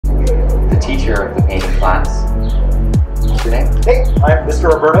teacher of the painting class. What's your name? Hey, I'm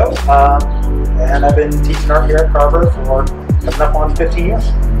Mr. Roberto, and I've been teaching art here at Carver for coming up on 15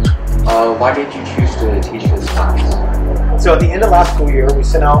 years. Why did you choose to teach this class? So at the end of last school year, we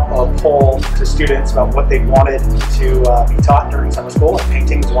sent out a poll to students about what they wanted to be taught during summer school, and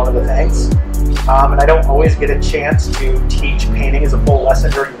painting is one of the things. And I don't always get a chance to teach painting as a full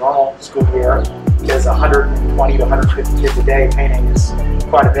lesson during the normal school year, because 120 to 150 kids a day painting is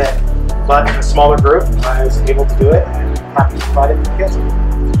quite a bit. But in a smaller group, I was able to do it and happy to provide it to the kids.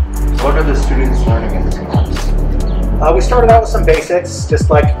 What are the students learning in this class? We started out with some basics, just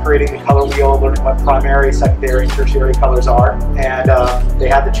like creating the color wheel, learning what primary, secondary, and tertiary colors are. And they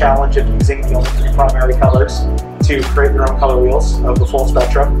had the challenge of using the only 3 primary colors to create their own color wheels of the full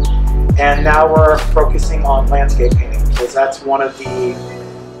spectrum. And now we're focusing on landscape painting, because that's one of the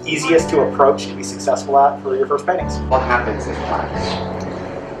easiest to approach to be successful at for your first paintings. What happens in class?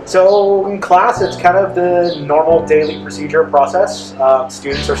 So in class, it's kind of the normal daily procedure process.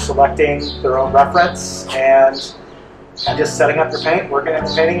 Students are selecting their own reference and just setting up your paint, working at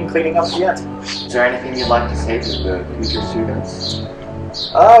the painting, and cleaning up the end. Is there anything you'd like to say to the future students?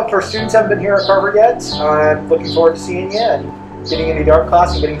 For students who haven't been here at Carver yet, I'm looking forward to seeing you and getting into the art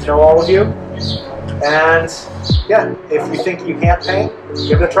class and getting to know all of you. And yeah, if you think you can't paint,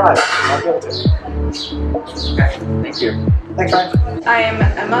 give it a try. You might be able to. Okay, thank you. Thanks, Ryan. I am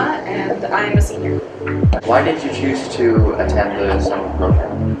Emma, and I am a senior. Why did you choose to attend the summer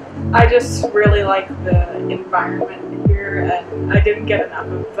program? I just really like the environment here, and I didn't get enough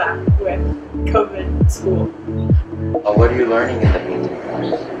of that with COVID school. What are you learning in the painting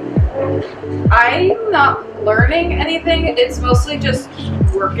class? I'm not learning anything. It's mostly just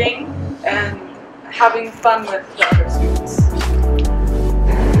working and having fun with the other students.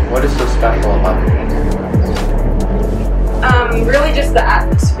 What is so special about the painting class? Really just the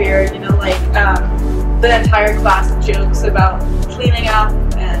atmosphere, you know, like the entire class jokes about cleaning up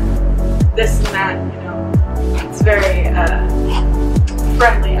and this and that, you know. It's very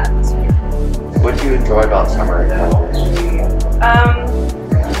friendly atmosphere. What do you enjoy about summer at Carver?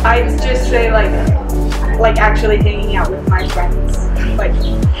 I'd just say like actually hanging out with my friends, like,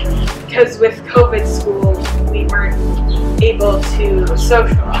 because with COVID school we weren't able to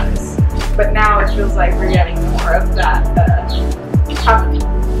socialize, but now it feels like we're getting more of that happening.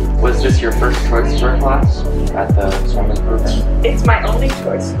 Was this your first choice for a class at the summer program? It's my only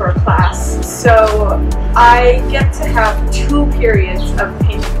choice for a class, so I get to have 2 periods of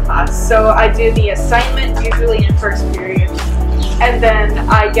painting class. So I do the assignment usually in first period, and then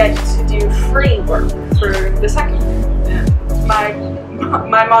I get to do free work for the second period. And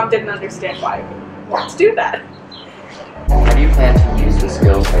my mom didn't understand why I wanted to do that. How do you plan to use the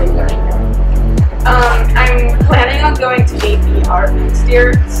skills that you learned here? I'm planning on going to AP Art next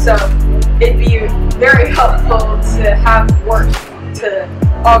year, so it'd be very helpful to have work to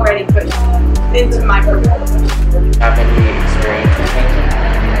already put into my program. Have any experience in painting?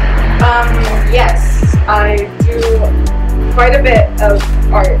 Yes, I do quite a bit of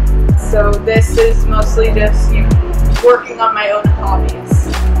art, so this is mostly just, you know, working on my own hobbies,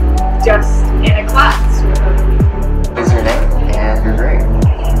 just in a class with other people. What is your name and your grade?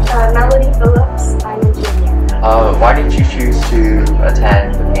 Melody Phillips, I'm a junior. Why did you choose to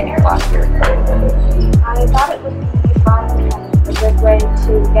attend the painting class here? I thought it would be fun and a good way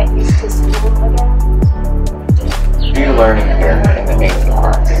to get used to school again. What are you learning here in the painting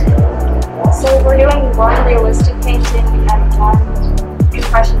class? So we're doing one realistic painting and one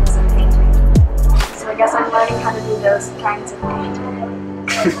impressionism painting. So I guess I'm learning how to do those kinds of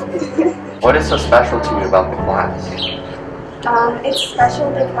painting. What is so special to you about the class? It's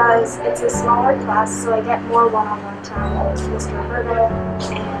special because it's a smaller class, so I get more one-on-one time with Mr. Roberto,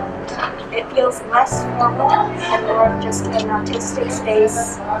 and it feels less formal and more of just an artistic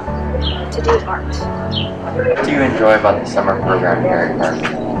space to do art. What do you enjoy about the summer program here at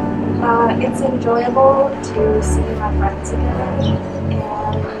Carver? It's enjoyable to see my friends again,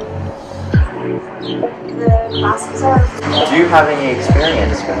 and the classes are... Do you have any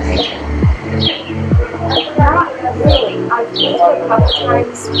experience with painting? Not really. I've painted a couple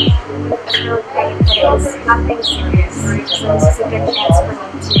times with acrylic paint, but it's nothing serious, so this is a good chance for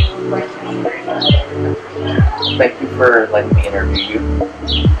them to learn me. Thank you for letting me interview you,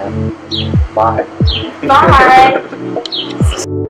 and bye. Bye!